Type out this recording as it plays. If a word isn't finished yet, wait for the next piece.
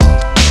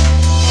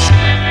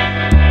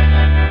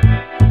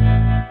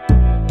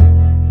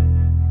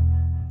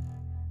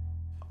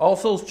All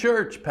Souls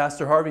Church,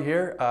 Pastor Harvey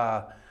here.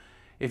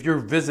 If you're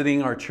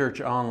visiting our church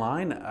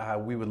online,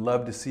 we would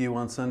love to see you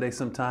on Sunday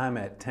sometime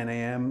at 10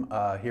 a.m.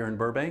 Here in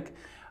Burbank.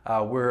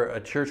 We're a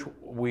church,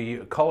 we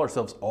call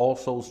ourselves All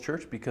Souls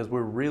Church because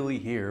we're really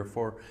here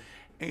for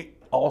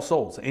all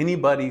souls.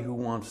 Anybody who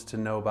wants to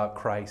know about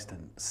Christ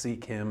and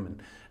seek Him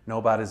and know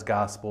about His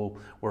gospel.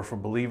 We're for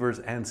believers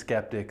and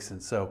skeptics.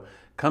 And so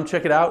come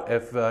check it out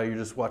if you're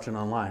just watching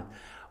online.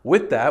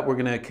 With that, we're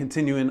going to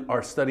continue in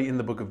our study in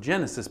the book of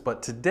Genesis,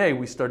 but today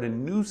we start a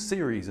new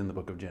series in the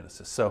book of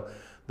Genesis. So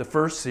the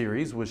first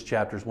series was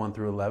chapters 1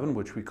 through 11,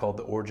 which we called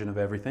The Origin of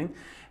Everything.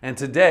 And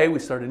today we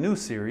start a new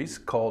series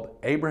called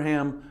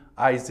Abraham,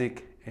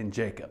 Isaac, and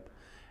Jacob.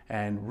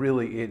 And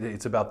really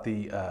it's about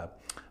the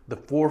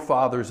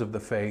forefathers of the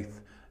faith,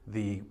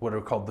 what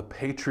are called the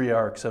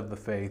patriarchs of the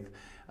faith,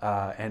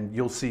 and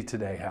you'll see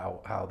today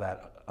how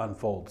that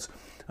unfolds.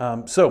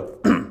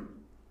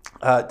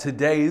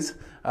 Today's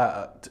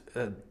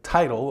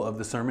title of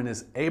the sermon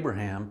is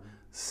Abraham,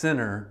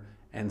 Sinner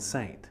and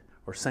Saint,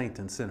 or Saint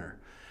and Sinner.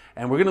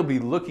 And we're going to be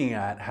looking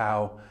at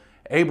how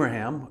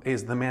Abraham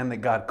is the man that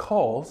God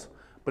calls,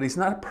 but he's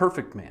not a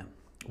perfect man.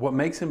 What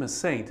makes him a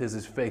saint is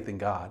his faith in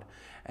God.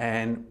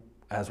 And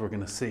as we're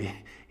going to see,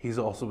 he's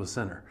also a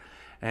sinner.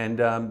 And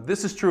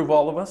this is true of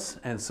all of us.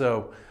 And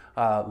so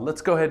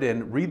let's go ahead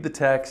and read the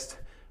text,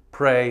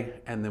 pray,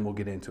 and then we'll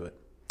get into it.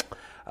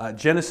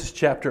 Genesis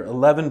chapter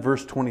 11,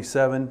 verse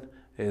 27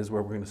 is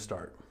where we're going to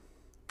start.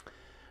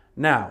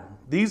 Now,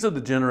 these are the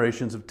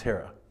generations of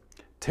Terah.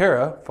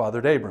 Terah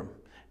fathered Abram,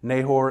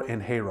 Nahor,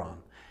 and Haran.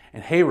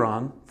 And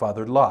Haran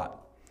fathered Lot.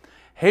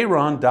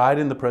 Haran died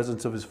in the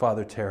presence of his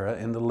father Terah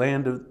in the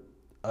land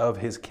of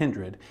his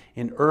kindred,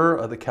 in Ur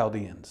of the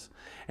Chaldeans.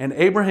 And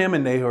Abraham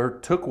and Nahor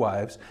took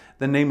wives.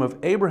 The name of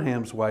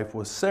Abraham's wife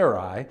was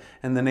Sarai,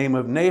 and the name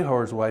of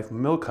Nahor's wife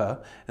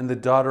Milcah, and the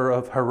daughter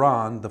of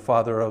Haran, the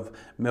father of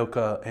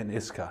Milcah and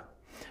Iscah.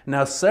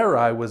 Now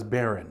Sarai was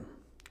barren.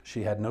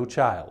 She had no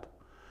child.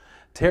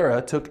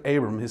 Terah took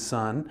Abram his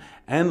son,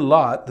 and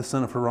Lot the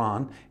son of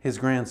Haran, his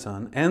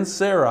grandson, and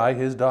Sarai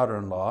his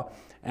daughter-in-law,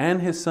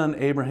 and his son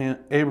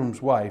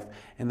Abram's wife,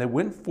 and they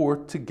went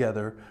forth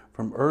together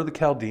from Ur the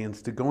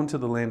Chaldeans to go into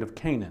the land of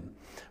Canaan.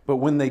 But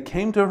when they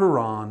came to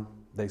Haran,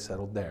 they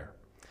settled there.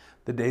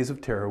 The days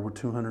of Terah were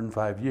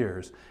 205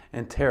 years,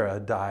 and Terah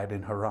died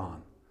in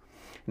Haran.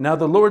 Now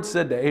the Lord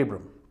said to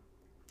Abram,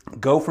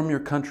 "Go from your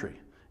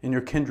country, and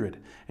your kindred,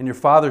 and your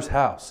father's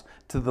house,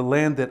 to the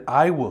land that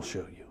I will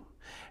show you.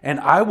 And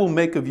I will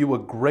make of you a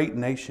great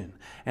nation,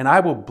 and I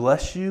will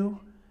bless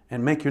you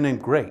and make your name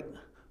great,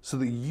 so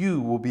that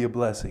you will be a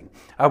blessing.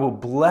 I will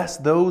bless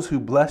those who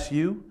bless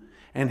you,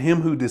 and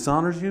him who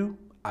dishonors you,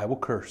 I will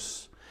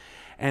curse.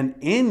 And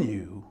in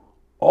you,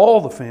 all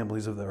the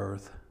families of the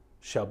earth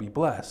shall be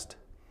blessed."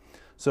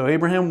 So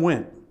Abraham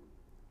went,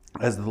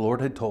 as the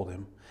Lord had told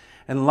him,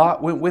 and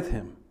Lot went with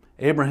him.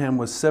 Abraham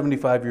was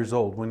 75 years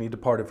old when he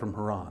departed from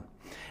Haran.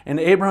 And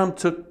Abram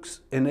took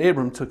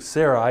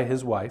Sarai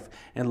his wife,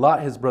 and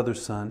Lot his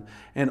brother's son,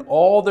 and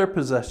all their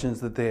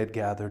possessions that they had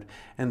gathered,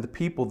 and the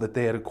people that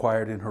they had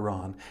acquired in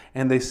Haran.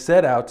 And they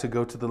set out to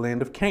go to the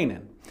land of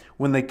Canaan.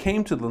 When they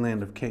came to the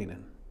land of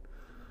Canaan,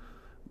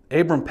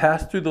 Abram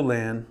passed through the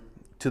land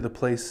to the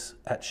place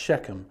at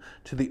Shechem,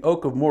 to the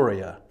oak of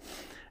Moriah.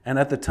 And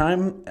at that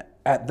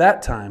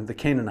time the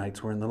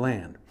Canaanites were in the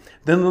land.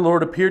 Then the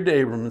Lord appeared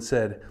to Abram and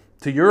said,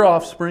 "To your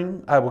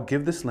offspring I will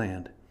give this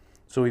land."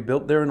 So he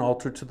built there an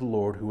altar to the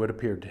Lord who had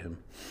appeared to him.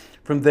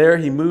 From there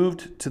he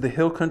moved to the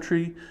hill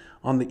country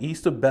on the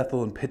east of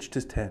Bethel and pitched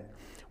his tent,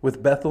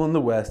 with Bethel in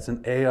the west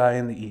and Ai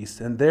in the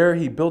east. And there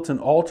he built an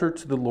altar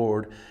to the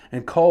Lord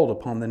and called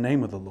upon the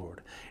name of the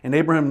Lord. And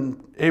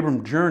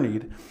Abram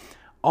journeyed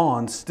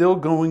on, still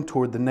going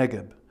toward the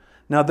Negeb.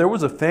 Now there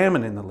was a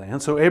famine in the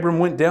land, so Abram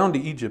went down to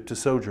Egypt to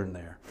sojourn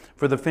there,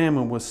 for the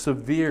famine was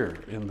severe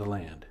in the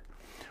land.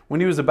 When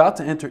he was about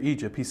to enter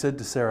Egypt, he said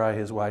to Sarai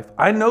his wife,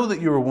 "I know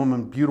that you are a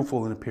woman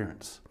beautiful in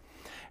appearance.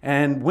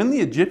 And when the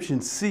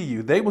Egyptians see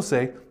you, they will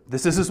say,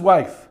 'This is his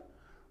wife.'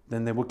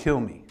 Then they will kill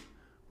me,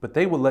 but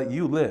they will let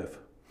you live.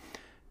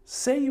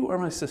 Say you are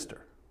my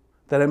sister,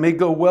 that it may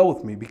go well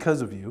with me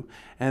because of you,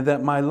 and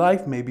that my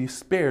life may be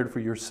spared for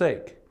your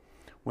sake."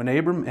 When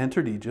Abram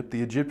entered Egypt,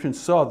 the Egyptians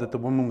saw that the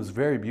woman was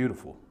very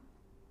beautiful.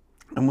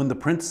 And when the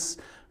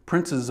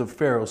princes of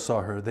Pharaoh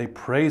saw her, they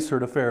praised her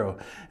to Pharaoh.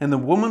 And the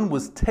woman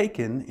was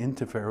taken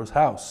into Pharaoh's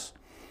house.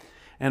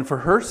 And for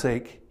her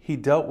sake, he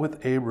dealt well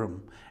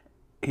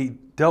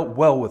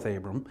with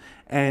Abram,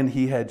 and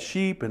he had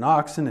sheep and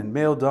oxen and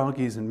male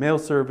donkeys and male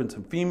servants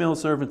and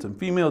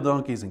female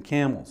donkeys and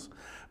camels.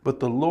 But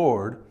the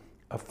Lord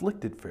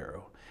afflicted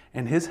Pharaoh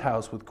and his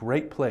house with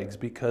great plagues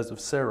because of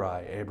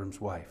Sarai,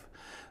 Abram's wife.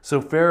 So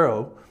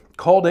Pharaoh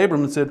called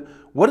Abram and said,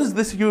 "What is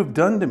this you have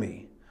done to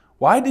me?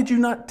 Why did you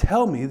not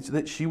tell me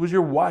that she was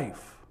your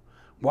wife?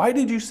 Why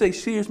did you say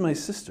she is my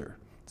sister?"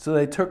 So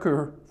they took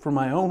her for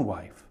my own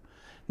wife.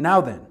 Now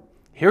then,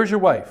 here's your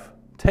wife.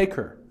 Take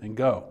her and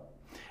go.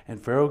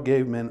 And Pharaoh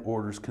gave men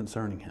orders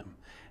concerning him,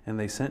 and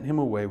they sent him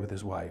away with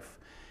his wife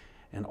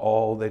and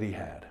all that he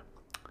had.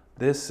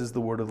 This is the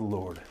word of the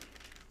Lord.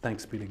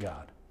 Thanks be to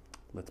God.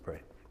 Let's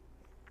pray.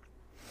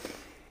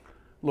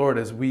 Lord,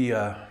 as we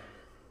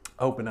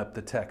open up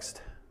the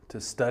text to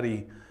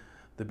study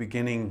the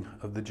beginning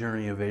of the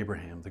journey of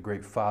Abraham, the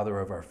great father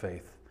of our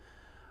faith,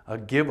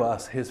 give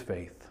us his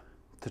faith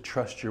to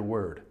trust your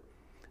word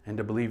and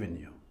to believe in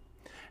you.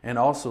 And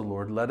also,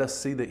 Lord, let us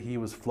see that he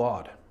was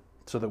flawed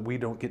so that we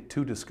don't get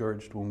too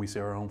discouraged when we see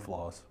our own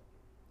flaws.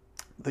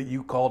 That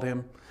you called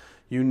him,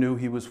 you knew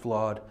he was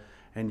flawed,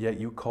 and yet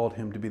you called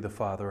him to be the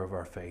father of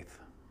our faith.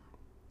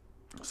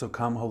 So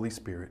come, Holy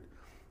Spirit,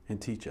 and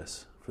teach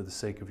us for the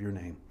sake of your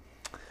name.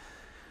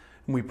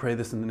 And we pray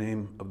this in the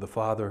name of the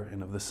Father,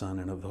 and of the Son,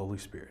 and of the Holy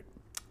Spirit.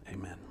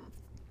 Amen.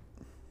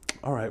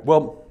 All right,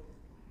 well,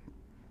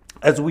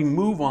 as we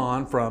move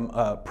on from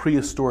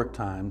prehistoric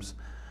times,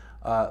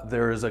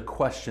 there is a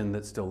question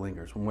that still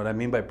lingers. And what I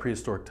mean by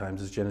prehistoric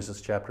times is Genesis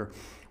chapter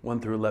 1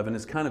 through 11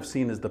 is kind of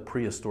seen as the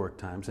prehistoric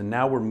times. And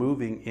now we're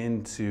moving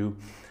into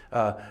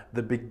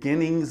the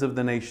beginnings of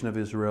the nation of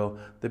Israel,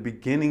 the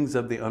beginnings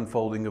of the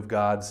unfolding of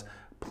God's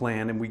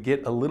plan, and we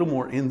get a little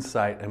more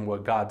insight in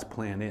what God's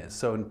plan is.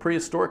 So in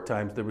prehistoric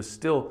times, there was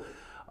still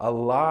a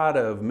lot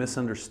of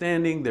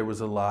misunderstanding. There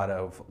was a lot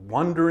of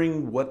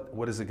wondering,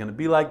 what is it going to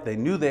be like? They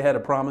knew they had a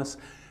promise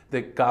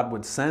that God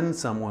would send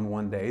someone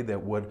one day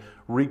that would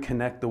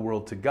reconnect the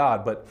world to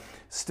God. But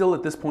still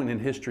at this point in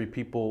history,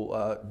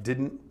 people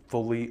didn't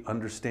fully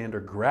understand or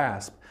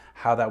grasp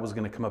how that was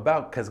going to come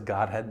about because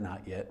God had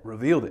not yet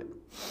revealed it.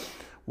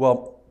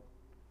 Well,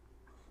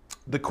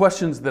 the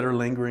questions that are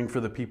lingering for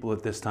the people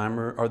at this time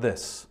are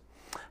this.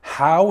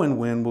 How and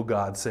when will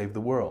God save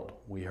the world?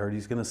 We heard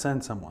he's going to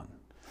send someone.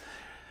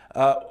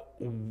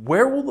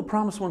 Where will the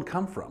promised one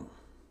come from?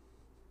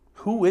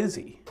 Who is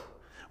he?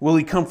 Will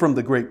he come from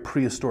the great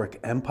prehistoric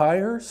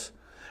empires?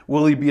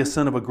 Will he be a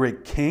son of a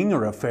great king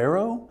or a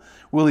pharaoh?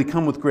 Will he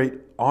come with great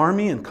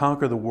army and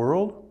conquer the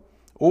world?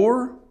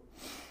 Or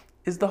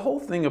is the whole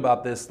thing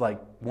about this like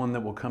one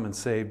that will come and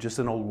save, just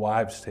an old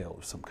wives' tale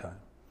of some kind?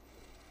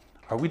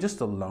 Are we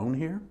just alone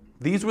here?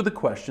 These were the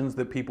questions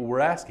that people were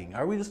asking.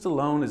 Are we just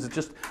alone? Is it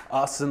just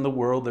us in the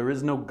world? There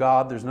is no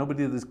God. There's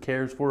nobody that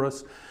cares for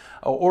us.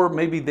 Or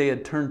maybe they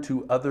had turned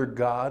to other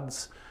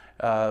gods,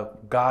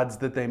 gods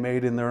that they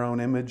made in their own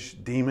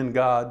image, demon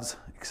gods,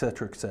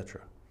 etc.,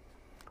 etc.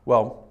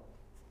 Well,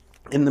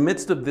 in the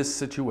midst of this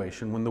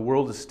situation, when the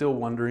world is still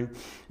wondering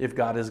if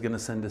God is going to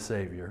send a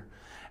Savior,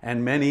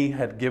 and many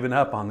had given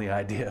up on the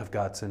idea of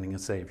God sending a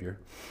Savior,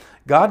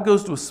 God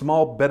goes to a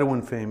small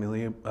Bedouin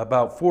family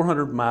about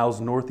 400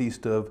 miles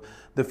northeast of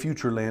the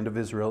future land of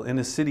Israel in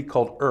a city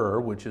called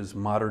Ur, which is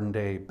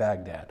modern-day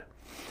Baghdad.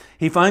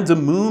 He finds a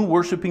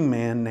moon-worshiping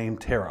man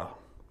named Terah,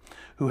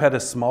 who had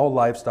a small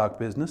livestock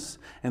business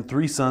and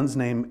 3 sons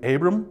named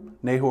Abram,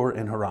 Nahor,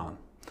 and Haran.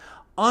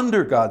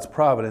 Under God's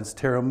providence,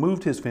 Terah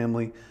moved his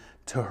family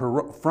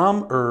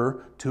from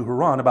Ur to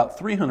Haran, about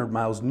 300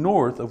 miles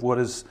north of what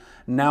is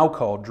now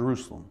called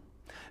Jerusalem.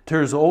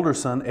 Terah's older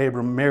son,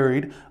 Abram,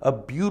 married a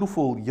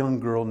beautiful young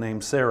girl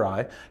named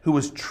Sarai, who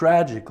was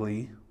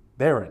tragically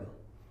barren.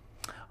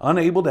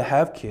 Unable to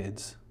have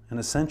kids, an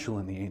essential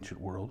in the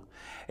ancient world,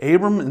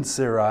 Abram and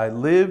Sarai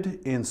lived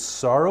in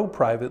sorrow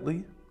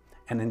privately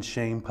and in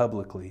shame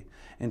publicly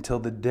until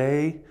the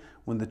day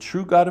when the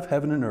true God of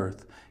heaven and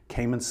earth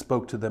came and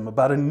spoke to them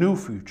about a new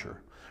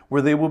future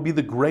where they will be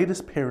the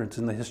greatest parents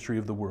in the history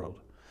of the world.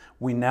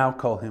 We now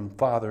call him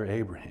Father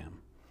Abraham.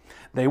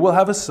 They will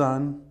have a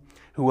son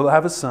who will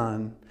have a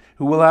son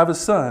who will have a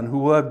son who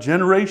will have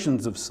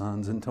generations of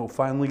sons until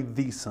finally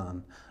the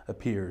son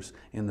appears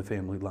in the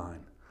family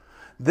line.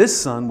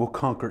 This son will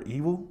conquer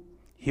evil,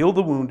 heal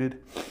the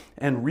wounded,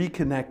 and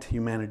reconnect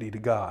humanity to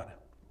God.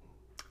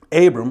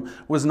 Abram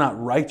was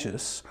not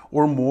righteous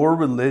or more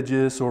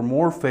religious or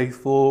more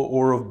faithful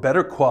or of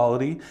better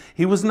quality.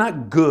 He was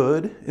not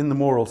good in the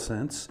moral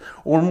sense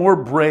or more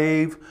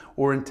brave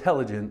or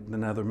intelligent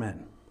than other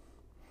men.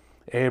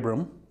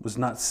 Abram was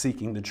not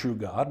seeking the true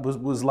God,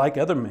 was like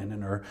other men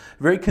in Ur,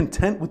 very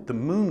content with the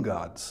moon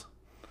gods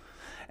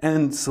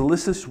and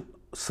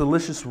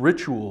salacious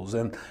rituals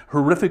and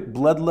horrific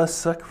bloodless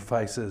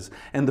sacrifices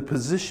and the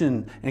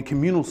position and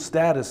communal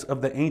status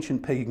of the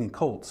ancient pagan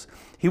cults.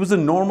 He was a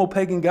normal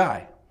pagan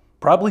guy,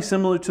 probably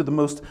similar to the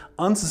most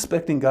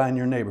unsuspecting guy in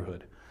your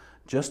neighborhood,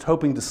 just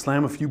hoping to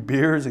slam a few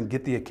beers and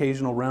get the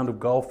occasional round of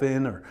golf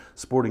in or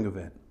sporting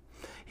event.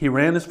 He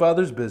ran his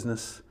father's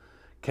business,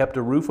 kept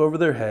a roof over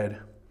their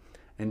head,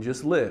 and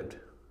just lived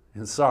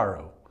in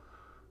sorrow,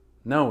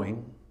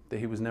 knowing that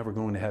he was never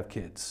going to have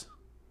kids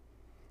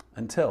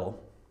until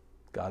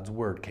God's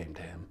word came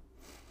to him.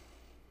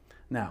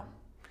 Now,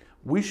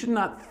 we should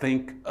not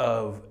think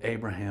of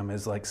Abraham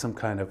as like some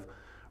kind of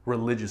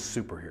religious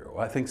superhero.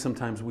 I think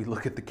sometimes we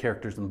look at the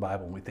characters in the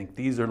Bible and we think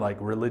these are like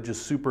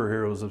religious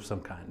superheroes of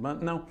some kind.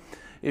 But no,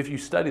 if you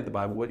study the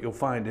Bible, what you'll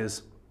find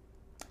is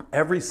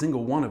every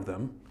single one of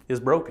them is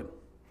broken.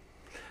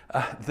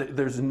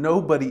 There's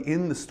nobody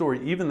in the story,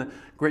 even the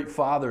great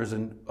fathers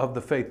of the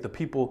faith, the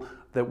people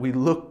that we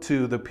look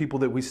to, the people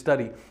that we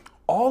study,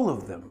 all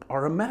of them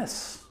are a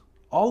mess.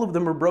 All of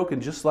them are broken,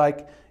 just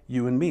like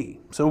you and me.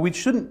 So we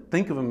shouldn't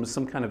think of him as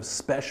some kind of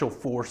special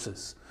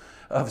forces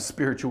of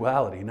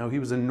spirituality. No, he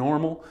was a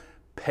normal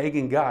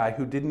pagan guy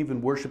who didn't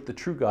even worship the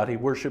true God. He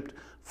worshiped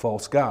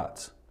false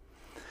gods.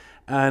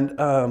 And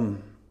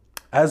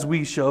as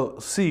we shall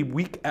see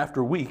week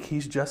after week,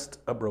 he's just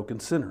a broken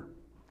sinner.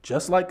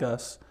 Just like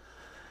us,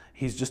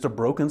 he's just a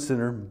broken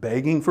sinner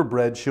begging for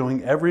bread,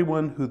 showing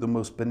everyone who the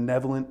most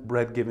benevolent,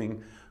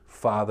 bread-giving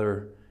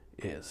Father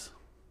is.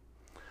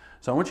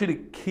 So I want you to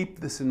keep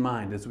this in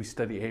mind as we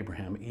study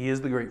Abraham. He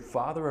is the great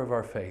father of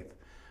our faith,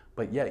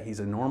 but yet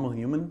he's a normal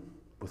human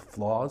with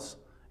flaws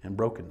and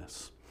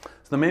brokenness.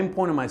 So the main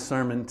point of my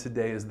sermon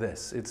today is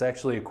this. It's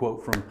actually a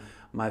quote from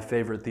my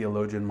favorite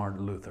theologian,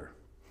 Martin Luther.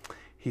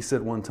 He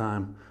said one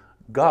time,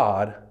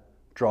 God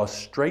draws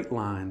straight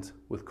lines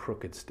with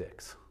crooked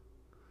sticks.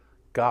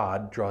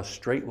 God draws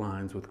straight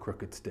lines with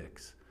crooked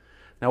sticks.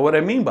 Now what I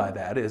mean by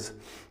that is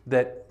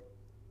that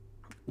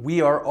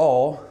we are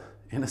all,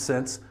 in a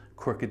sense,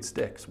 crooked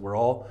sticks. We're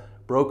all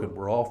broken.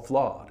 We're all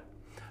flawed.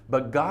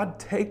 But God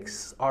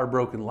takes our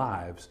broken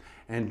lives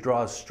and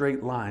draws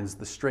straight lines,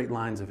 the straight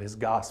lines of his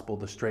gospel,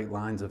 the straight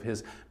lines of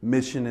his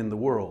mission in the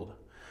world.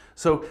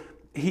 So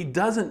he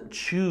doesn't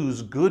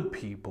choose good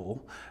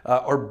people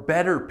or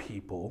better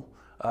people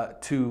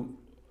to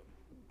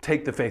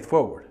take the faith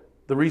forward.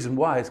 The reason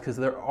why is because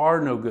there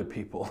are no good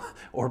people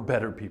or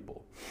better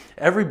people.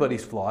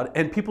 Everybody's flawed,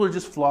 and people are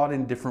just flawed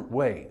in different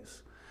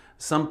ways.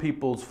 Some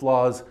people's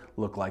flaws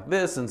look like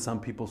this, and some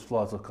people's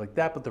flaws look like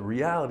that, but the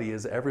reality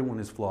is everyone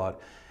is flawed,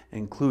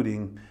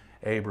 including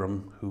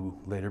Abram, who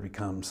later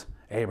becomes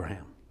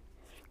Abraham.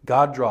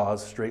 God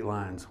draws straight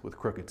lines with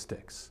crooked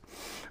sticks.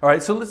 All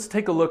right, so let's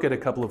take a look at a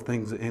couple of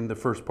things in the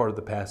first part of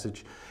the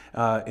passage,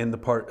 in the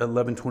part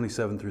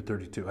 11:27 through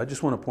 32. I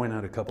just want to point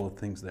out a couple of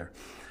things there.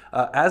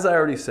 As I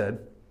already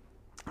said,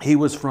 he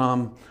was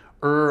from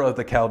Ur of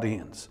the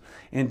Chaldeans.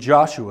 In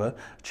Joshua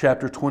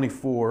chapter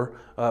 24,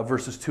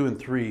 verses 2 and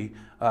 3,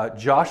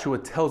 Joshua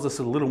tells us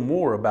a little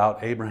more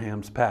about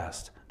Abraham's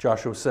past.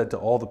 Joshua said to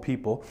all the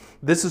people,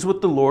 "This is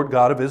what the Lord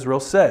God of Israel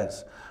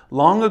says.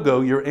 Long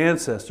ago, your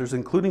ancestors,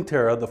 including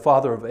Terah, the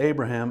father of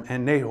Abraham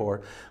and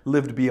Nahor,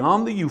 lived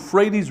beyond the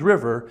Euphrates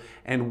River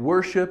and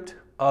worshipped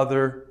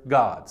other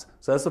gods."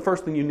 So that's the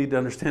first thing you need to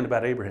understand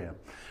about Abraham.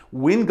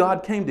 When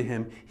God came to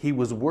him, he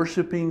was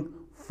worshiping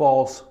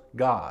false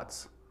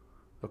gods.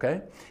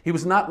 Okay? He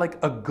was not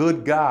like a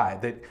good guy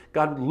that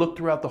God looked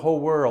throughout the whole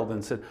world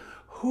and said,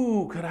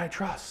 who could I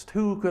trust?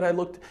 Who could I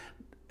look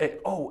at?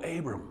 Oh,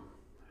 Abram.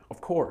 Of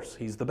course,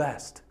 he's the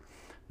best.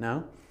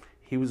 No,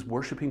 he was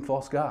worshiping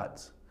false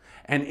gods.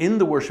 And in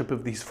the worship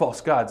of these false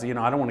gods, I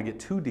don't want to get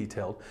too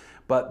detailed,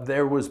 but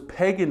there was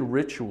pagan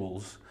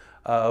rituals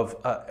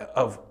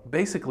of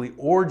basically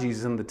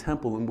orgies in the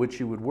temple in which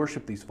you would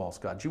worship these false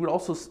gods. You would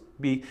also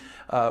be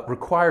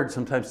required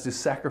sometimes to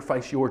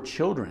sacrifice your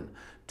children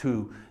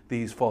to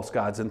these false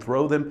gods and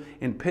throw them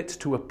in pits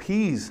to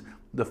appease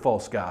the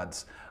false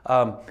gods.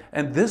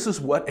 And this is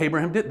what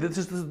Abraham did.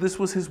 This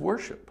was his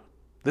worship.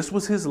 This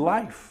was his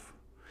life.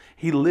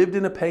 He lived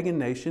in a pagan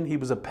nation. He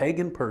was a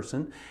pagan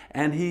person.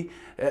 And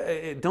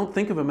don't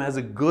think of him as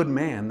a good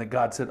man that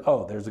God said,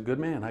 oh, there's a good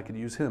man, I could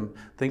use him.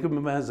 Think of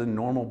him as a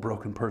normal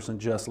broken person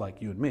just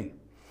like you and me.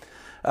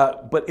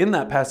 But in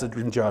that passage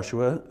in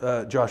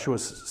Joshua, Joshua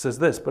says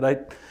this,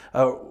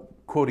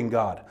 quoting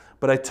God,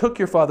 "But I took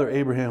your father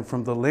Abraham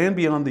from the land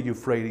beyond the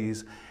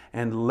Euphrates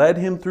and led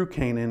him through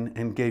Canaan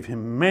and gave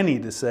him many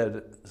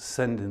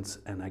descendants,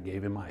 and I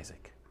gave him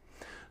Isaac."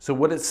 So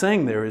what it's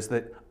saying there is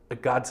that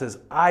God says,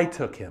 I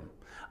took him.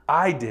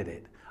 I did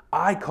it.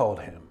 I called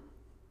him.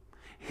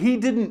 He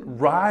didn't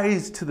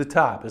rise to the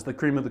top as the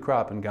cream of the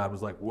crop and God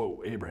was like,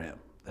 whoa, Abraham,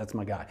 that's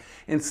my guy.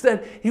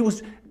 Instead, he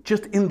was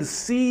just in the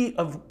sea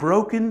of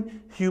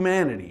broken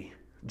humanity,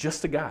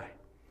 just a guy.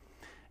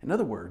 In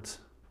other words,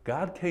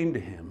 God came to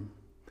him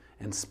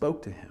and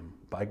spoke to him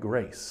by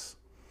grace.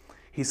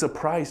 He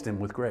surprised him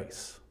with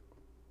grace.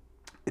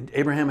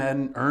 Abraham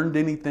hadn't earned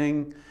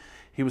anything.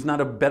 He was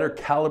not a better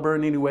caliber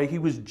in any way. He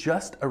was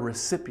just a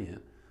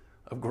recipient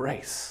of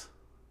grace.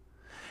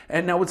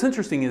 And now what's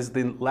interesting is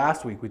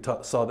last week we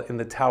saw that in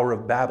the Tower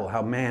of Babel,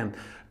 how man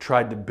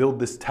tried to build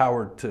this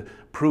tower to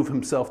prove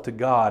himself to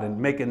God and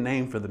make a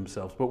name for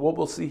themselves. But what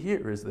we'll see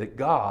here is that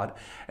God,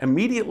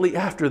 immediately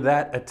after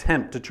that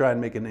attempt to try and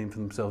make a name for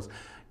themselves,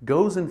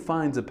 goes and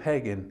finds a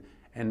pagan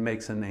and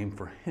makes a name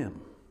for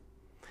him.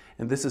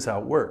 And this is how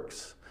it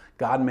works.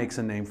 God makes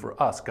a name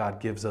for us. God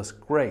gives us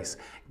grace.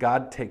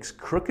 God takes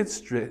crooked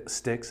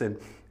sticks and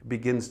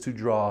begins to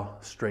draw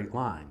straight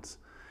lines.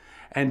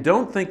 And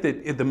don't think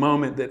that at the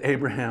moment that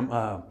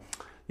Abraham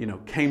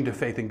came to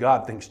faith in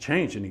God, things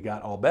changed and he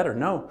got all better.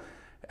 No,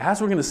 as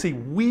we're going to see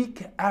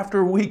week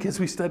after week as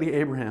we study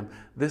Abraham,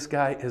 this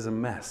guy is a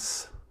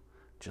mess,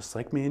 just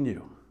like me and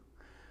you.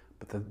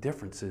 But the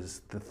difference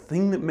is the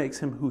thing that makes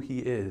him who he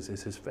is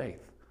his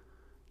faith,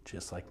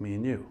 just like me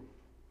and you.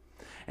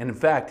 And in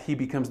fact, he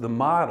becomes the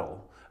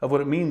model of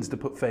what it means to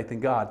put faith in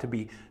God, to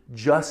be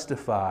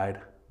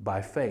justified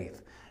by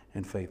faith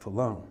and faith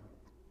alone.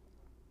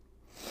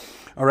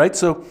 All right,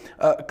 so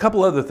a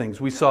couple other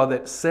things. We saw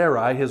that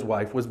Sarai, his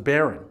wife, was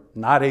barren,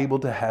 not able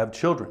to have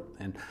children.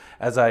 And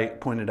as I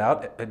pointed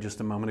out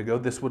just a moment ago,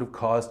 this would have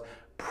caused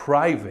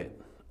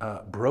private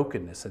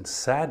brokenness and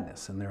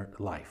sadness in their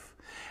life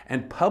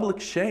and public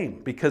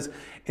shame, because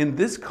in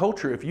this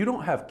culture, if you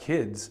don't have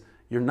kids,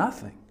 you're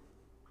nothing.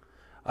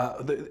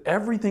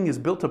 Everything is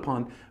built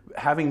upon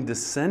having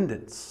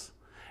descendants.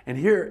 And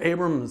here,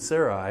 Abram and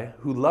Sarai,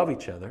 who love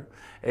each other,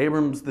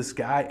 Abram's this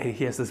guy,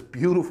 he has this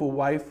beautiful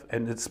wife,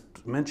 and it's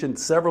mentioned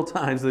several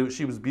times that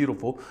she was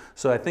beautiful.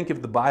 So I think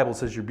if the Bible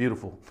says you're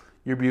beautiful,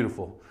 you're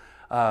beautiful.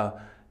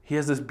 He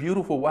has this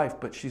beautiful wife,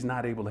 but she's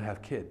not able to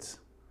have kids.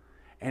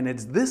 And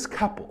it's this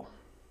couple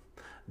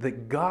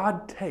that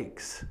God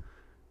takes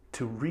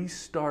to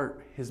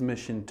restart his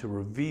mission to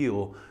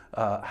reveal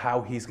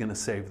how he's going to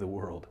save the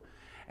world.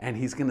 And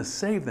he's going to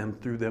save them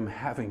through them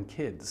having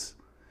kids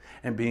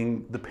and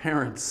being the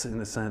parents, in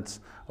the sense,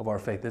 of our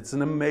faith. It's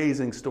an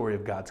amazing story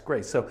of God's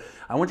grace. So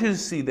I want you to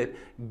see that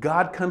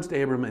God comes to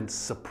Abram and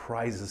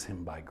surprises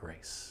him by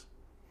grace,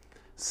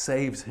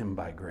 saves him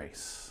by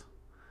grace,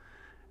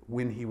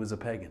 when he was a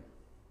pagan,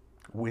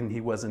 when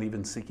he wasn't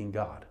even seeking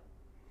God.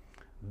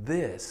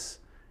 This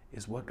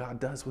is what God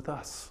does with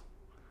us.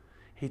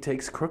 He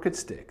takes crooked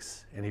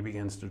sticks and he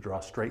begins to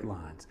draw straight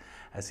lines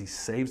as he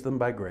saves them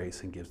by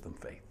grace and gives them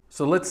faith.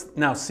 So let's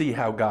now see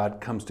how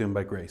God comes to him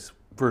by grace.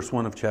 Verse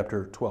 1 of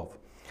chapter 12.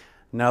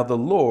 Now the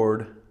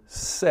Lord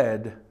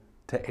said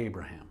to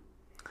Abraham.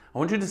 I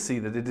want you to see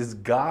that it is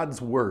God's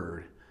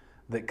word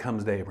that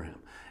comes to Abraham,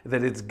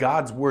 that it's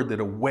God's word that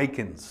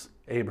awakens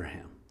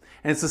Abraham.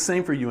 And it's the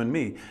same for you and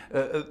me.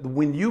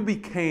 When you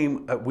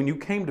came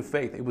to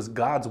faith, it was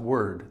God's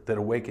word that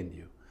awakened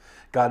you.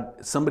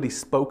 Somebody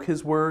spoke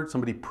his word,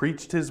 somebody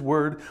preached his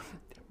word,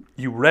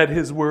 you read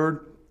his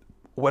word,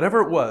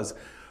 whatever it was,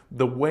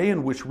 the way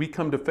in which we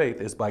come to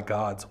faith is by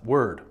God's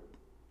word.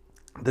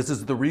 This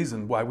is the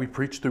reason why we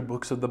preach through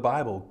books of the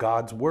Bible,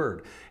 God's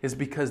word, is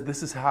because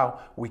this is how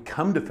we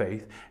come to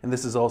faith, and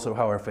this is also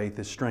how our faith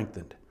is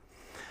strengthened.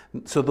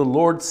 So the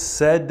Lord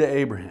said to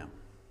Abraham,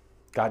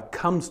 God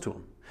comes to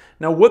him.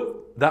 Now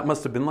what that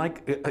must have been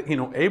like,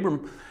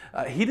 Abram,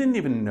 he didn't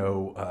even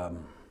know,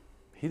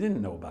 he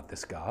didn't know about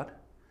this God.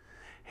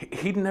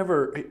 He'd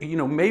never,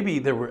 maybe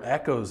there were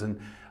echoes and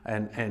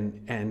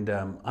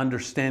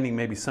understanding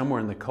maybe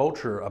somewhere in the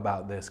culture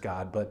about this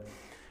God, but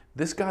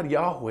this God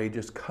Yahweh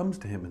just comes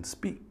to him and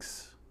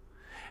speaks.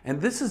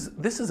 And this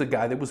is a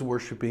guy that was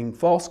worshiping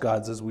false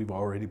gods, as we've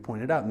already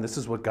pointed out, and this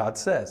is what God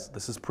says.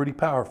 This is pretty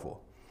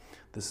powerful.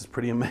 This is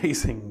pretty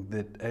amazing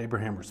that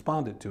Abraham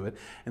responded to it,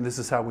 and this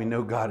is how we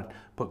know God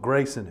put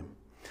grace in him.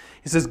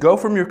 He says, go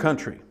from your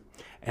country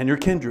and your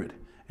kindred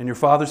and your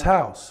father's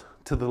house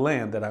to the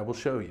land that I will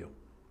show you.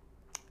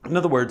 In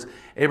other words,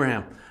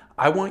 Abraham,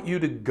 I want you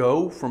to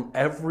go from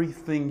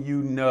everything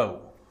you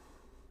know.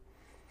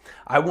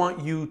 I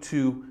want you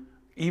to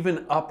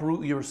even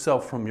uproot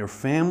yourself from your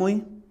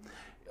family,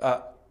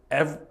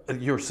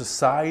 your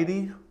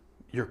society,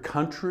 your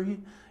country,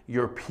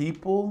 your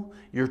people,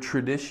 your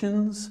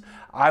traditions.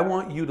 I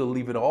want you to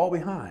leave it all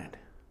behind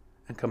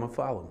and come and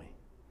follow me.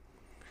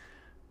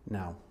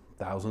 Now,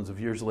 thousands of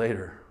years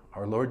later,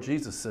 our Lord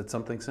Jesus said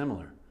something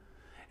similar.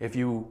 If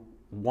you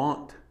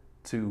want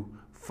to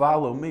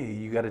follow me,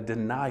 you got to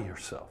deny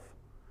yourself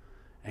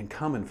and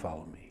come and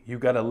follow me.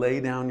 You've got to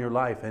lay down your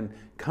life and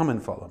come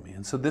and follow me.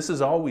 And so this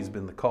has always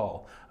been the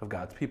call of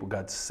God's people.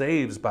 God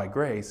saves by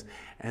grace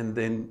and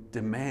then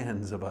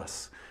demands of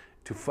us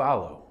to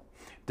follow,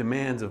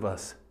 demands of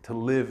us to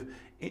live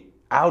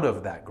out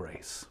of that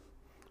grace.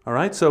 All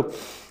right, so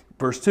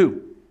verse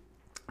 2,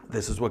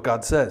 this is what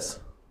God says.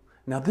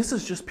 Now this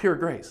is just pure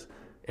grace.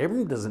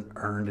 Abram doesn't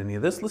earn any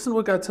of this. Listen to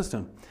what God says to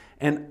him.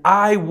 And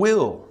I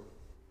will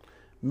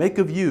make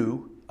of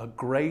you a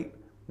great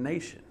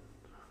nation.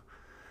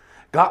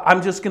 God,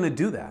 I'm just going to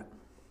do that.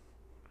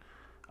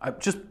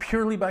 Just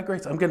purely by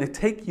grace. I'm going to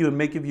take you and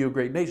make of you a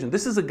great nation.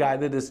 This is a guy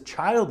that is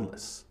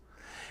childless.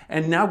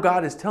 And now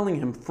God is telling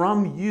him,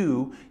 from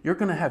you, you're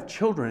going to have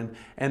children,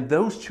 and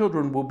those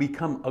children will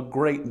become a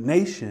great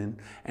nation.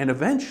 And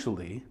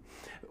eventually,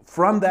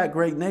 from that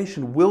great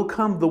nation will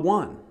come the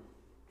one.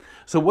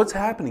 So what's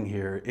happening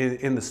here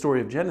in the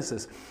story of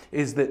Genesis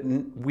is that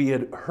we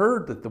had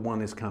heard that the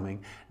one is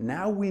coming.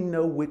 Now we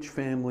know which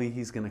family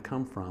he's going to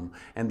come from,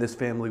 and this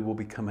family will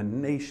become a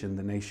nation,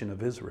 the nation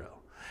of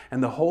Israel.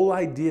 And the whole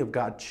idea of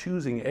God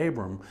choosing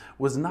Abram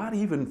was not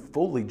even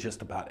fully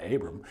just about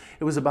Abram.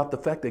 It was about the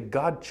fact that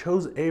God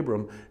chose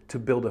Abram to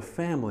build a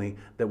family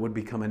that would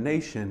become a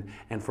nation,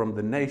 and from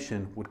the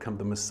nation would come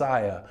the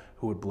Messiah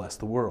who would bless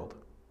the world.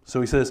 So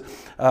he says,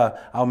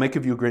 I'll make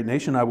of you a great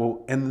nation. I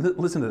will, and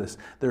listen to this.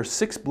 There are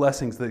 6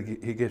 blessings that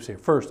he gives here.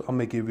 First, I'll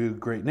make of you a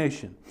great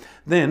nation.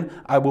 Then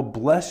I will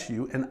bless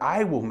you, and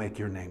I will make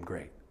your name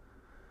great.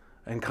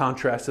 In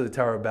contrast to the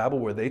Tower of Babel,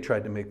 where they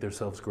tried to make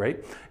themselves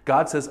great,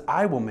 God says,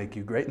 I will make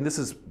you great. And this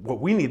is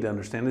what we need to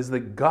understand, is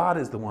that God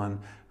is the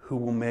one who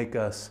will make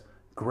us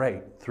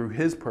great through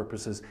his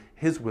purposes,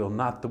 his will,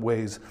 not the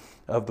ways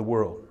of the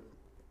world.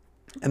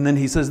 And then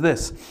he says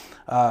this,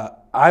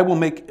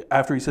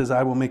 after he says,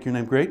 I will make your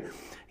name great,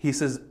 he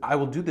says, I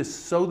will do this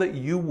so that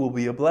you will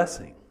be a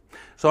blessing.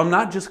 So I'm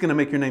not just going to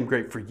make your name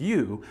great for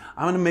you.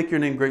 I'm going to make your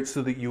name great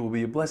so that you will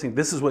be a blessing.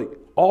 This is what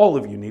all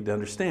of you need to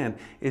understand,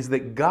 is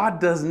that God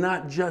does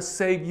not just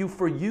save you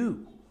for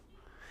you.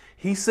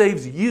 He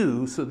saves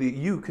you so that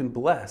you can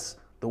bless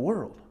the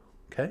world.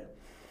 Okay?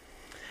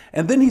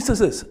 And then he says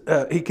this,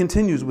 he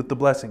continues with the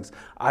blessings.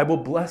 I will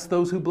bless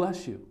those who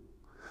bless you.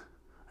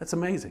 That's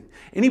amazing.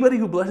 Anybody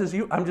who blesses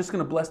you, I'm just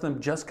going to bless them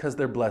just because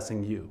they're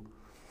blessing you.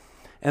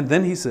 And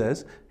then he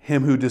says,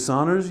 him who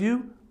dishonors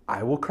you,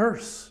 I will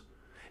curse.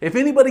 If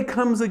anybody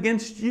comes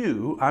against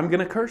you, I'm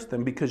going to curse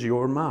them because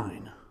you're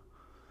mine.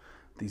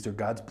 These are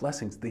God's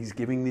blessings. He's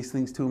giving these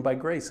things to him by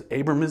grace.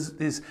 Abram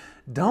is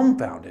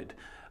dumbfounded.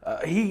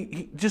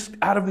 He just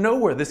out of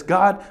nowhere, this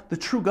God, the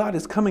true God,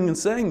 is coming and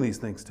saying these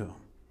things to him.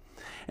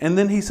 And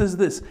then he says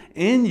this,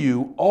 in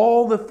you,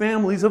 all the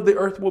families of the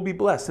earth will be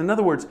blessed. In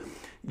other words,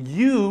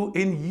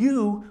 in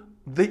you,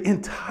 the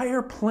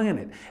entire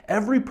planet,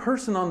 every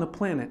person on the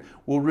planet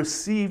will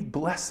receive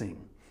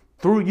blessing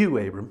through you,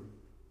 Abram.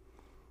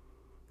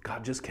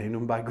 God just came to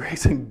him by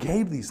grace and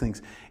gave these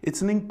things.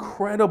 It's an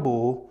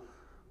incredible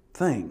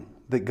thing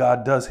that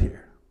God does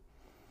here.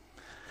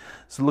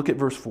 So look at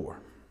verse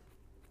 4.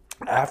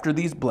 After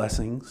these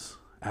blessings,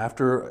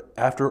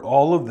 after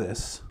all of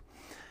this,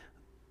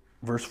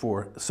 verse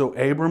 4, so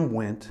Abram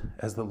went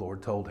as the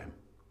Lord told him.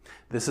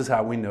 This is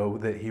how we know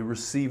that he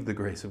received the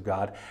grace of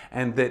God,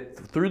 and that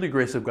through the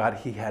grace of God,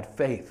 he had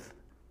faith.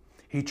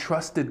 He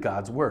trusted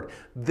God's word.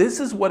 This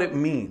is what it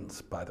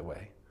means, by the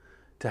way,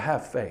 to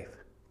have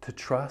faith, to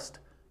trust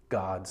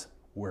God's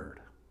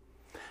word.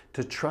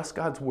 To trust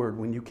God's word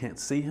when you can't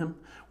see him,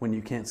 when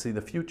you can't see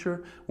the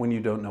future, when you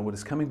don't know what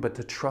is coming, but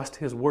to trust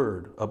his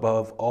word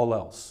above all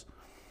else.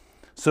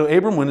 So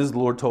Abram went as the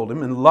Lord told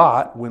him, and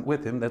Lot went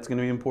with him. That's going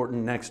to be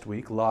important next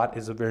week. Lot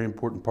is a very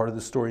important part of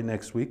the story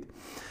next week.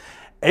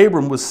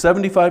 Abram was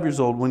 75 years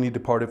old when he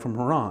departed from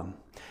Haran.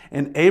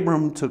 And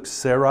Abram took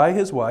Sarai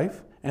his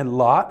wife, and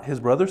Lot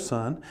his brother's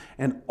son,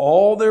 and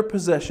all their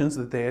possessions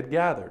that they had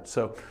gathered.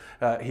 So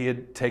he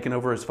had taken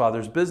over his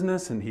father's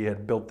business, and he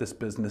had built this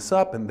business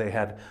up, and they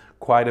had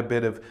quite a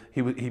bit of,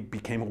 he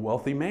became a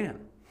wealthy man.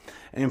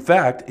 In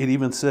fact, it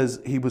even says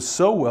he was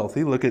so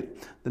wealthy, look at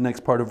the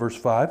next part of verse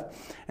 5,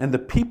 and the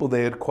people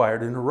they had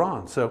acquired in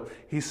Haran. So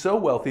he's so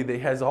wealthy that he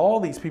has all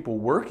these people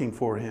working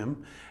for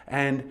him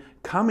and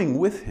coming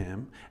with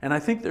him. And I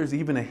think there's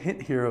even a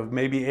hint here of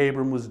maybe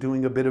Abram was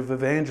doing a bit of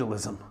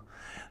evangelism.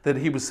 That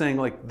he was saying,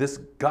 like, this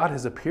God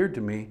has appeared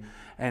to me,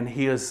 and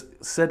he has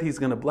said he's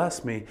going to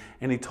bless me.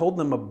 And he told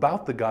them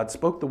about the God,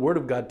 spoke the word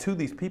of God to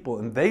these people,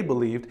 and they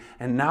believed.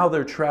 And now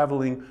they're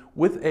traveling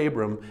with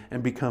Abram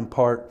and become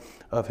part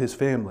of his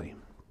family.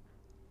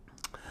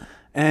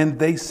 And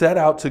they set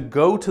out to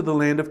go to the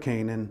land of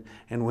Canaan.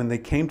 And when they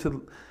came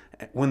to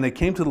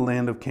the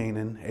land of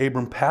Canaan,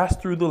 Abram passed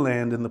through the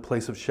land in the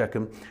place of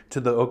Shechem to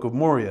the oak of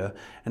Moriah.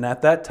 And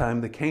at that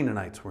time, the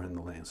Canaanites were in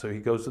the land. So he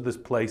goes to this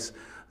place,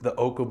 the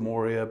oak of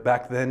Moriah.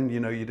 Back then, you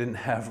didn't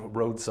have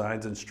road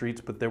signs and streets,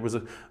 but there was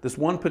this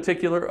one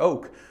particular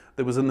oak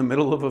that was in the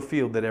middle of a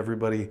field that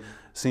everybody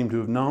seemed to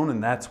have known,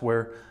 and that's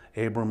where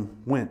Abram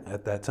went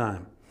at that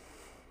time.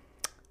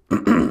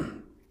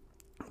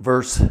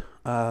 Verse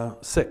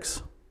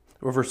 6,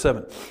 or verse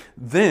 7.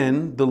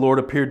 Then the Lord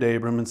appeared to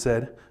Abram and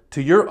said,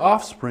 to your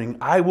offspring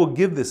I will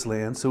give this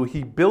land. So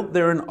he built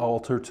there an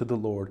altar to the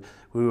Lord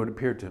who had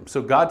appeared to him.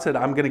 So God said,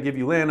 I'm going to give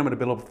you land. I'm going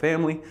to build up a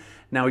family.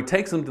 Now he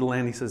takes them to the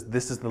land. He says,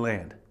 this is the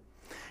land.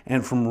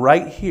 And from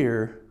right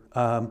here,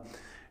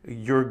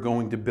 you're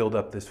going to build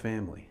up this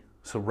family.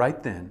 So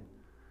right then,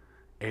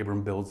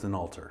 Abram builds an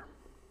altar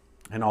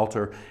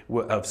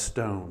of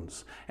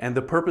stones. And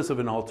the purpose of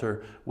an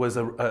altar was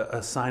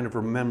a sign of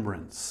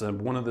remembrance.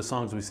 One of the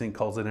songs we sing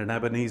calls it an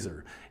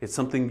Ebenezer. It's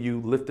something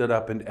you lifted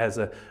up as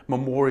a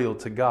memorial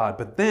to God.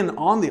 But then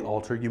on the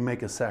altar, you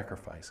make a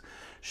sacrifice,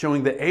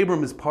 showing that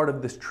Abram is part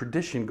of this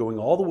tradition going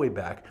all the way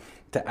back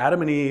to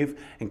Adam and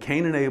Eve and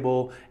Cain and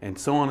Abel and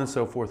so on and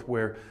so forth,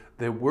 where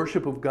the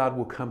worship of God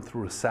will come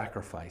through a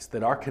sacrifice,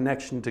 that our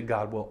connection to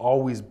God will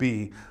always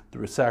be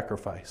through a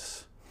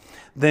sacrifice.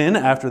 Then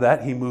after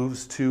that, he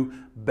moves to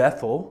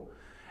Bethel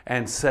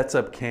and sets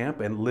up camp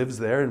and lives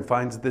there and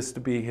finds this to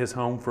be his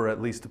home for at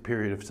least a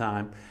period of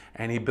time.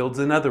 And he builds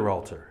another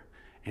altar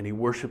and he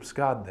worships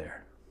God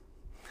there.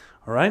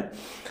 All right?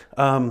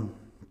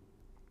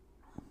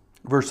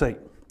 Verse 8.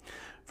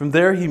 From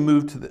there he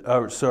moved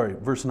to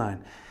verse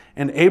 9.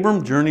 And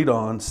Abram journeyed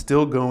on,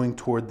 still going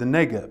toward the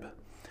Negeb.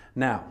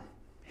 Now,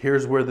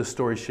 here's where the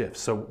story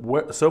shifts.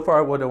 So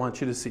far, what I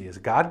want you to see is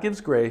God gives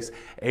grace.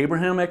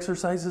 Abraham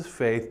exercises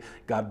faith.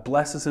 God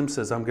blesses him,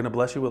 says, I'm going to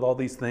bless you with all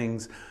these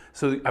things.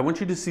 So I want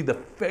you to see the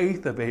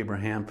faith of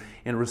Abraham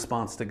in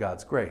response to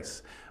God's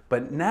grace.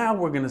 But now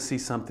we're going to see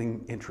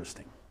something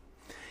interesting.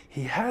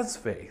 He has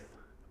faith,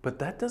 but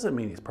that doesn't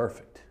mean he's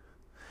perfect.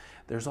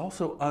 There's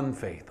also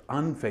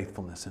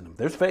unfaithfulness in him.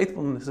 There's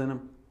faithfulness in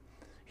him.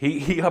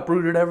 He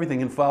uprooted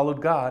everything and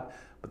followed God,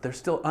 but there's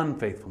still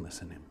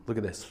unfaithfulness in him. Look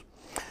at this.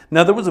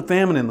 Now there was a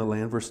famine in the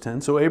land, verse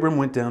 10, so Abram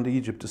went down to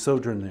Egypt to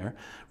sojourn there,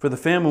 for the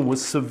famine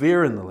was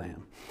severe in the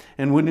land.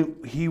 And when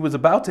he was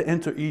about to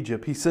enter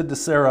Egypt, he said to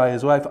Sarai,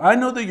 his wife, I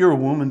know that you're a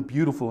woman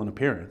beautiful in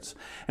appearance.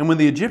 And when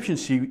the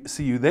Egyptians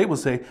see you, they will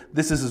say,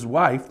 this is his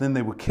wife. Then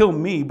they will kill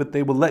me, but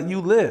they will let you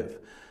live.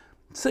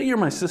 Say you're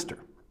my sister,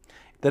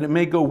 that it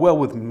may go well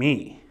with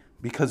me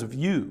because of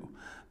you,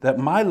 that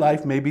my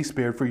life may be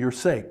spared for your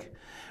sake.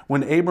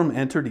 When Abram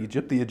entered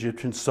Egypt, the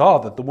Egyptians saw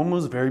that the woman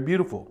was very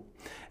beautiful.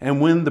 And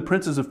when the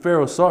princes of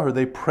Pharaoh saw her,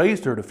 they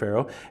praised her to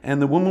Pharaoh,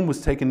 and the woman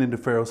was taken into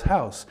Pharaoh's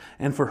house.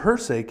 And for her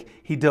sake,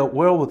 he dealt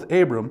well with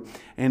Abram,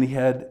 and he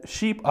had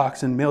sheep,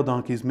 oxen, male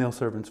donkeys, male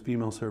servants,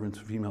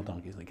 female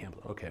donkeys, and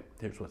camels. Okay,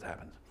 here's what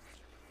happens.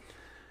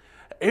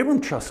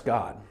 Abram trusts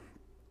God,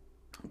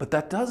 but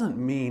that doesn't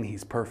mean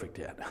he's perfect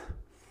yet.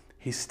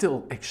 He's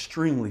still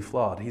extremely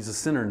flawed. He's a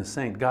sinner and a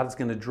saint. God is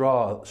going to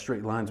draw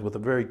straight lines with a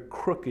very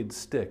crooked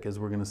stick, as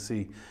we're going to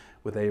see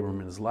with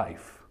Abram in his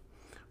life.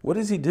 What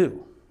does he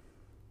do?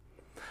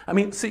 I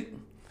mean, see,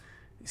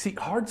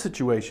 hard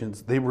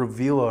situations, they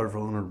reveal our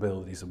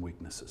vulnerabilities and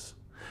weaknesses.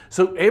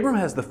 So Abram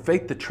has the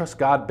faith to trust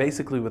God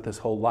basically with his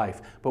whole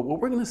life. But what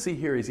we're going to see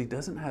here is he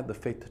doesn't have the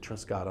faith to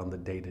trust God on the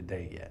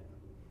day-to-day yet.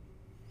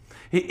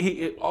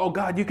 Oh,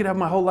 God, you could have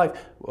my whole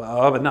life,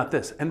 well, but not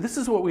this. And this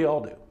is what we all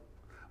do.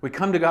 We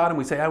come to God and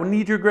we say, I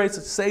need your grace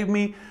to save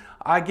me.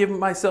 I give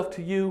myself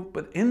to you.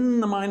 But in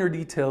the minor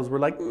details, we're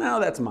like,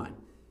 no, that's mine.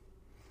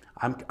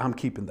 I'm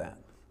keeping that.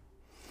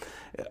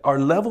 Our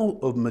level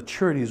of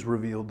maturity is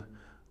revealed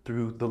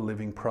through the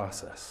living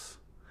process.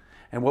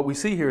 And what we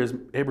see here is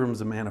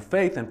Abram's a man of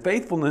faith and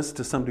faithfulness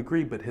to some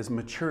degree, but his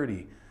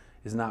maturity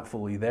is not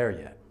fully there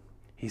yet.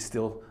 He's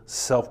still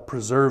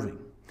self-preserving.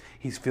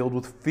 He's filled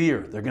with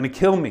fear. They're going to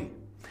kill me.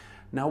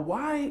 Now,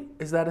 why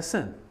is that a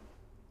sin?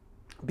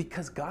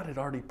 Because God had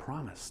already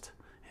promised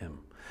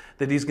him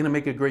that he's going to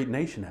make a great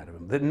nation out of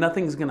him, that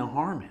nothing's going to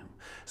harm him.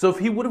 So if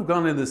he would have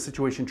gone into this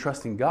situation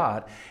trusting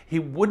God, he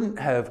wouldn't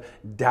have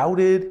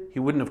doubted, he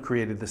wouldn't have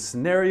created this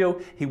scenario,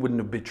 he wouldn't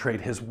have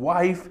betrayed his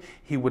wife,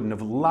 he wouldn't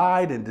have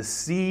lied and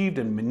deceived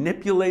and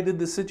manipulated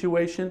the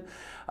situation.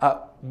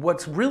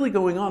 What's really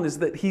going on is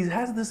that he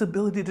has this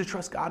ability to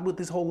trust God with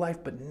his whole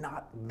life, but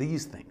not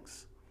these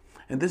things.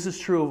 And this is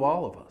true of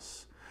all of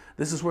us.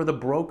 This is where the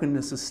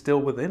brokenness is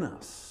still within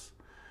us.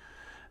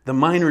 The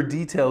minor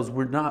details,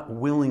 we're not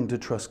willing to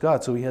trust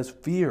God, so he has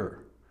fear.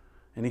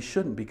 And he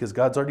shouldn't, because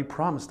God's already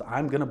promised,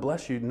 I'm going to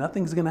bless you.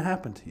 Nothing's going to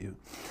happen to you.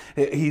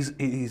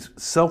 He's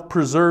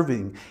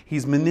self-preserving.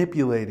 He's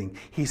manipulating.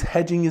 He's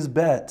hedging his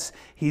bets.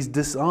 He's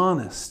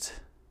dishonest.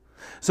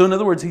 So in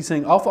other words, he's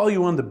saying, I'll follow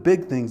you on the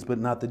big things, but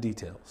not the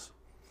details.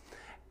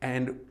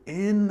 And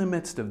in the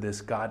midst of this,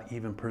 God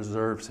even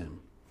preserves him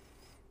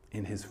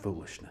in his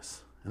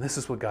foolishness. And this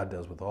is what God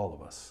does with all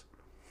of us.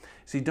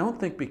 See, don't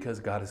think because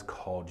God has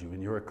called you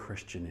and you're a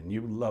Christian and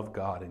you love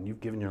God and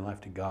you've given your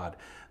life to God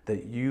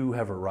that you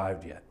have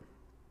arrived yet.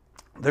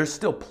 There's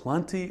still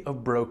plenty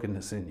of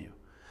brokenness in you,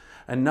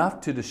 enough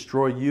to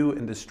destroy you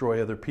and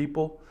destroy other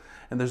people,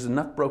 and there's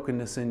enough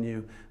brokenness in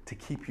you to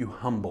keep you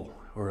humble,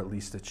 or at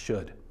least it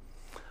should.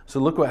 So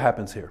look what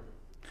happens here.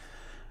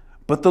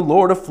 But the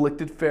Lord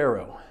afflicted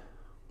Pharaoh.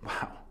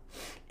 Wow.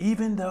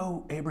 Even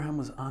though Abraham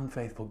was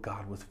unfaithful,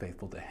 God was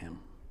faithful to him.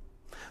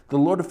 The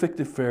Lord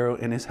afflicted Pharaoh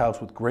and his house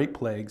with great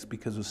plagues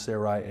because of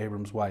Sarai,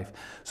 Abram's wife.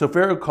 So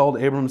Pharaoh called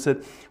Abram and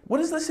said,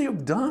 what is this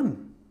you've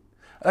done?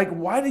 Like,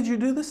 why did you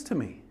do this to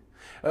me?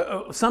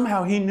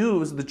 Somehow he knew it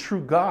was the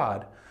true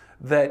God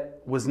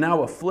that was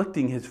now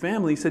afflicting his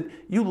family. He said,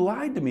 you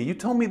lied to me. You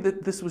told me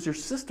that this was your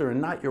sister and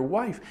not your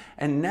wife.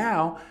 And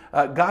now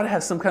God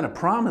has some kind of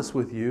promise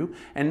with you.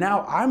 And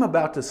now I'm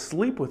about to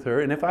sleep with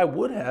her. And if I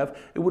would have,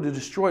 it would have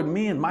destroyed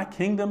me and my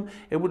kingdom.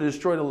 It would have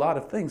destroyed a lot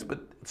of things.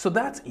 So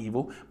that's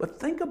evil. But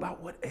think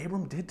about what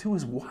Abram did to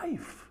his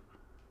wife.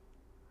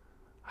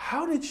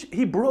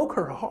 He broke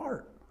her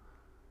heart.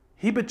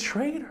 He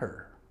betrayed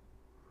her.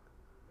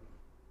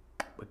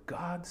 But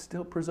God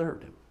still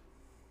preserved him.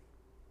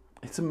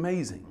 It's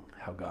amazing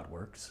how God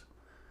works.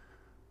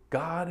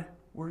 God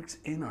works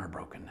in our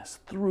brokenness,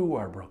 through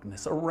our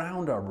brokenness,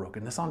 around our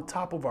brokenness, on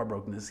top of our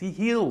brokenness. He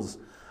heals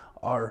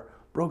our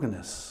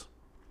brokenness.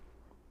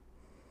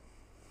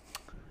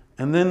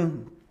 And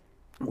then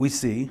we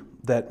see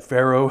that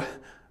Pharaoh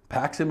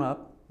packs him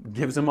up,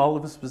 gives him all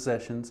of his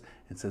possessions,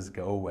 and says,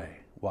 go away.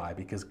 Why?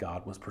 Because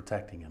God was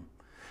protecting him.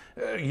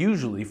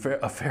 Usually,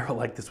 a Pharaoh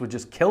like this would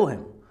just kill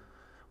him.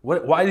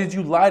 Why did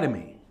you lie to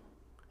me?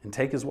 And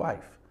take his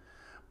wife.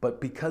 But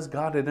because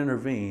God had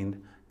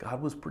intervened,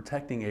 God was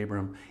protecting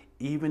Abram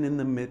even in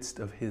the midst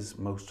of his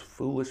most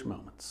foolish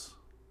moments.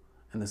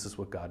 And this is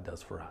what God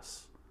does for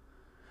us.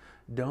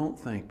 Don't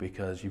think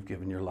because you've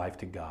given your life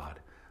to God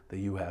that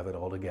you have it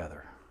all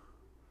together.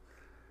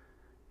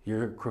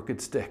 You're a crooked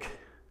stick.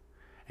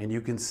 And you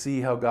can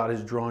see how God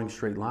is drawing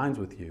straight lines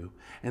with you.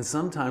 And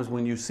sometimes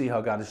when you see how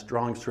God is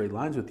drawing straight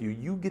lines with you,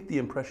 you get the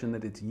impression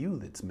that it's you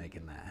that's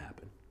making that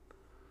happen.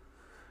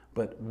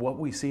 But what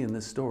we see in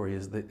this story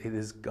is that it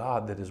is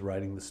God that is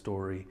writing the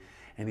story,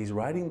 and he's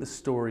writing the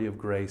story of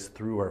grace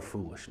through our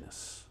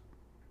foolishness.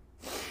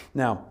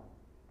 Now,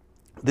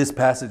 this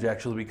passage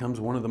actually becomes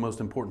one of the most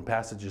important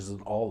passages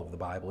in all of the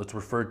Bible. It's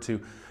referred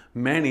to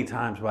many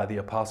times by the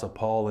Apostle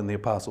Paul and the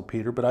Apostle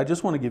Peter, but I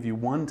just want to give you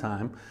one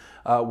time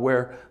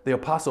where the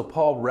Apostle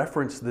Paul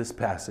referenced this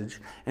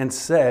passage and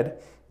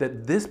said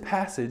that this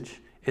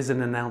passage is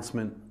an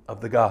announcement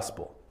of the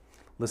gospel.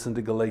 Listen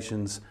to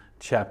Galatians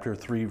chapter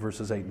 3,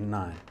 verses 8 and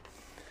 9.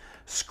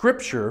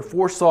 Scripture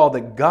foresaw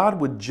that God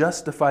would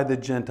justify the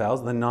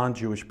Gentiles, the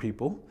non-Jewish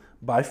people,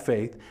 by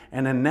faith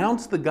and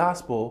announce the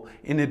gospel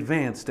in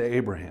advance to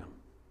Abraham.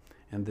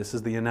 And this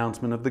is the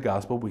announcement of the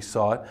gospel. We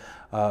saw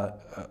it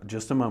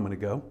just a moment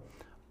ago.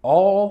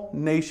 All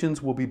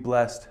nations will be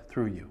blessed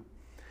through you.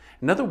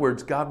 In other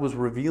words, God was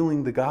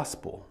revealing the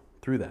gospel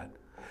through that.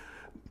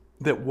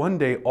 That one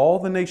day all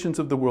the nations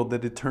of the world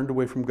that had turned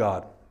away from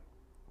God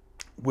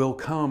will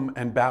come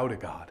and bow to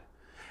God.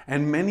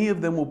 And many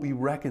of them will be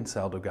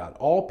reconciled to God.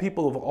 All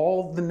people of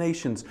all the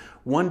nations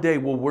one day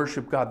will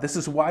worship God. This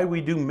is why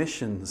we do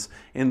missions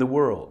in the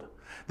world.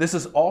 This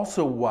is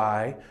also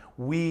why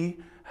we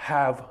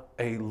have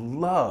a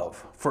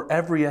love for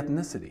every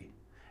ethnicity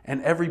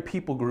and every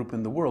people group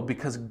in the world,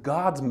 because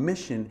God's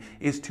mission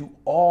is to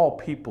all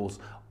peoples,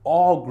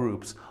 all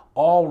groups,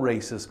 all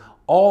races,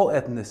 all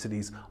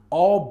ethnicities,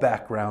 all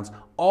backgrounds,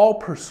 all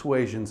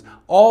persuasions,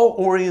 all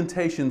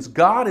orientations.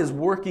 God is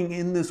working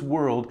in this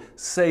world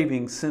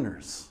saving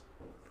sinners.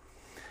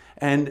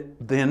 And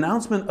the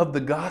announcement of the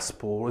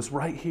gospel is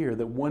right here,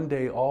 that one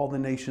day all the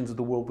nations of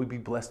the world will be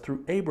blessed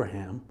through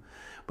Abraham,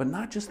 but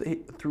not just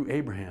through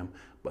Abraham,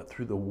 but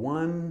through the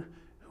one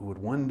who would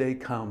one day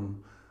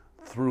come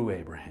through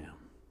Abraham.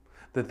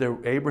 That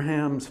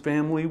Abraham's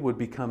family would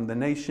become the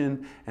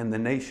nation, and the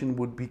nation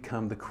would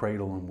become the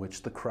cradle in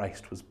which the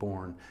Christ was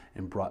born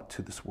and brought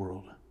to this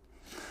world.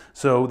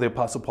 So the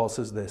Apostle Paul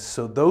says this: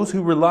 so those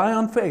who rely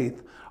on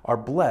faith are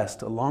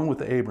blessed along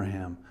with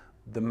Abraham,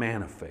 the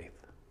man of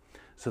faith.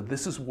 So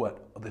this is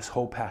what this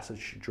whole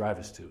passage should drive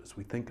us to as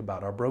we think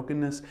about our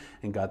brokenness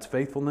and God's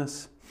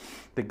faithfulness,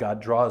 that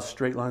God draws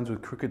straight lines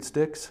with crooked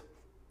sticks,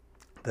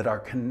 that our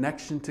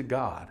connection to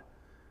God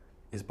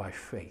is by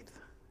faith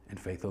and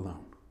faith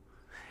alone.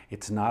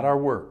 It's not our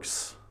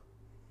works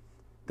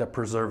that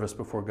preserve us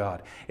before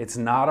God. It's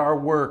not our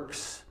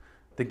works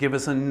that give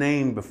us a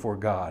name before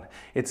God.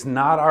 It's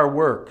not our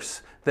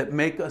works that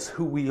make us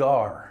who we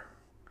are.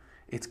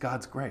 It's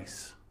God's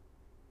grace.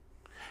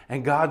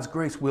 And God's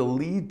grace will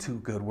lead to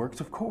good works,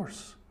 of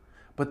course.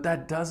 But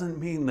that doesn't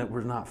mean that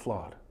we're not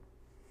flawed.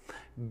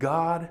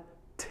 God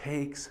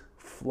takes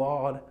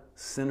flawed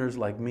sinners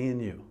like me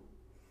and you,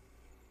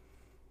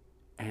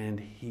 and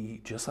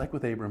He, just like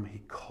with Abram, He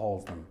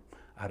calls them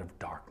out of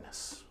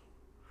darkness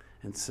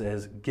and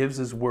says, gives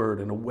His word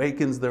and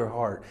awakens their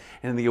heart.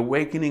 And the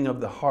awakening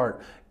of the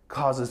heart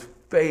causes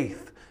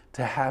faith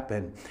to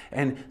happen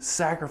and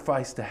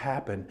sacrifice to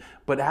happen.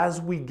 But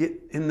as we get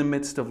in the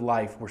midst of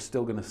life, we're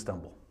still going to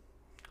stumble.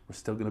 We're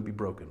still going to be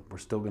broken. We're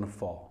still going to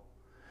fall.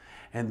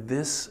 And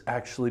this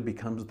actually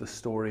becomes the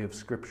story of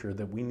Scripture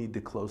that we need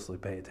to closely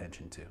pay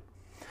attention to.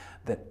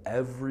 That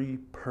every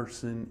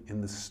person in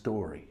the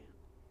story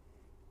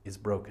is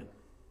broken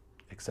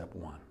except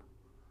one.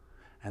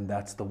 And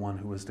that's the one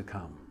who is to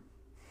come,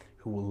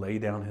 who will lay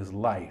down His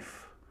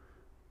life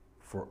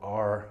for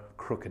our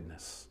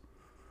crookedness.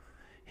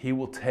 He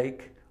will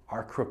take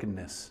our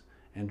crookedness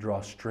and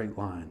draw straight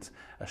lines,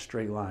 a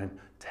straight line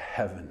to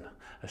heaven,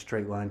 a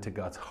straight line to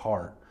God's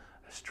heart,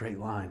 a straight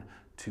line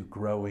to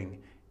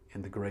growing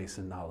in the grace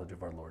and knowledge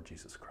of our Lord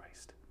Jesus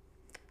Christ.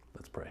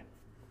 Let's pray.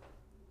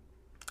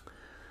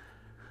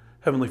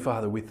 Heavenly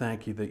Father, we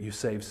thank You that You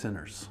save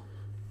sinners,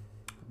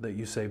 that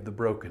You save the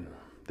broken,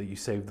 that You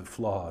save the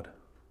flawed.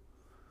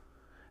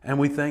 And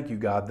we thank You,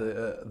 God,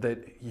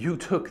 that You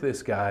took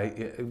this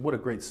guy. What a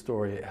great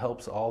story. It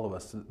helps all of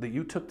us. That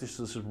You took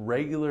this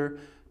regular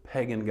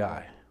pagan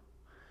guy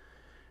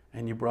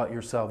and You brought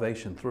Your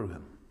salvation through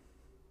him.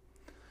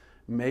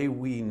 May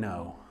we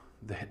know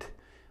that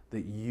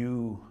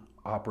You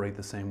operate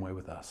the same way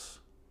with us.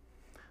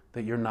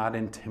 That You're not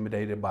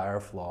intimidated by our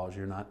flaws.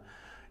 You're not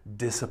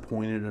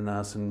disappointed in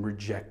us and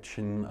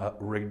rejecting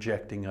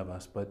of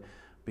us. But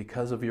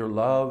because of Your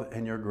love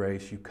and Your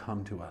grace, You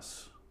come to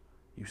us.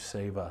 You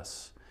save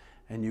us,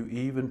 and You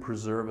even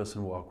preserve us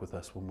and walk with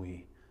us when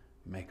we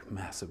make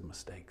massive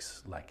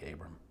mistakes like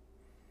Abram.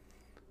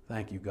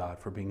 Thank You, God,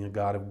 for being a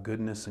God of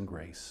goodness and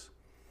grace.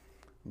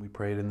 We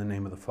pray it in the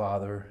name of the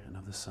Father, and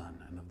of the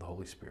Son, and of the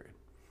Holy Spirit.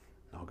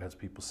 And all God's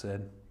people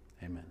said,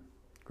 amen.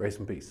 Grace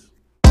and peace.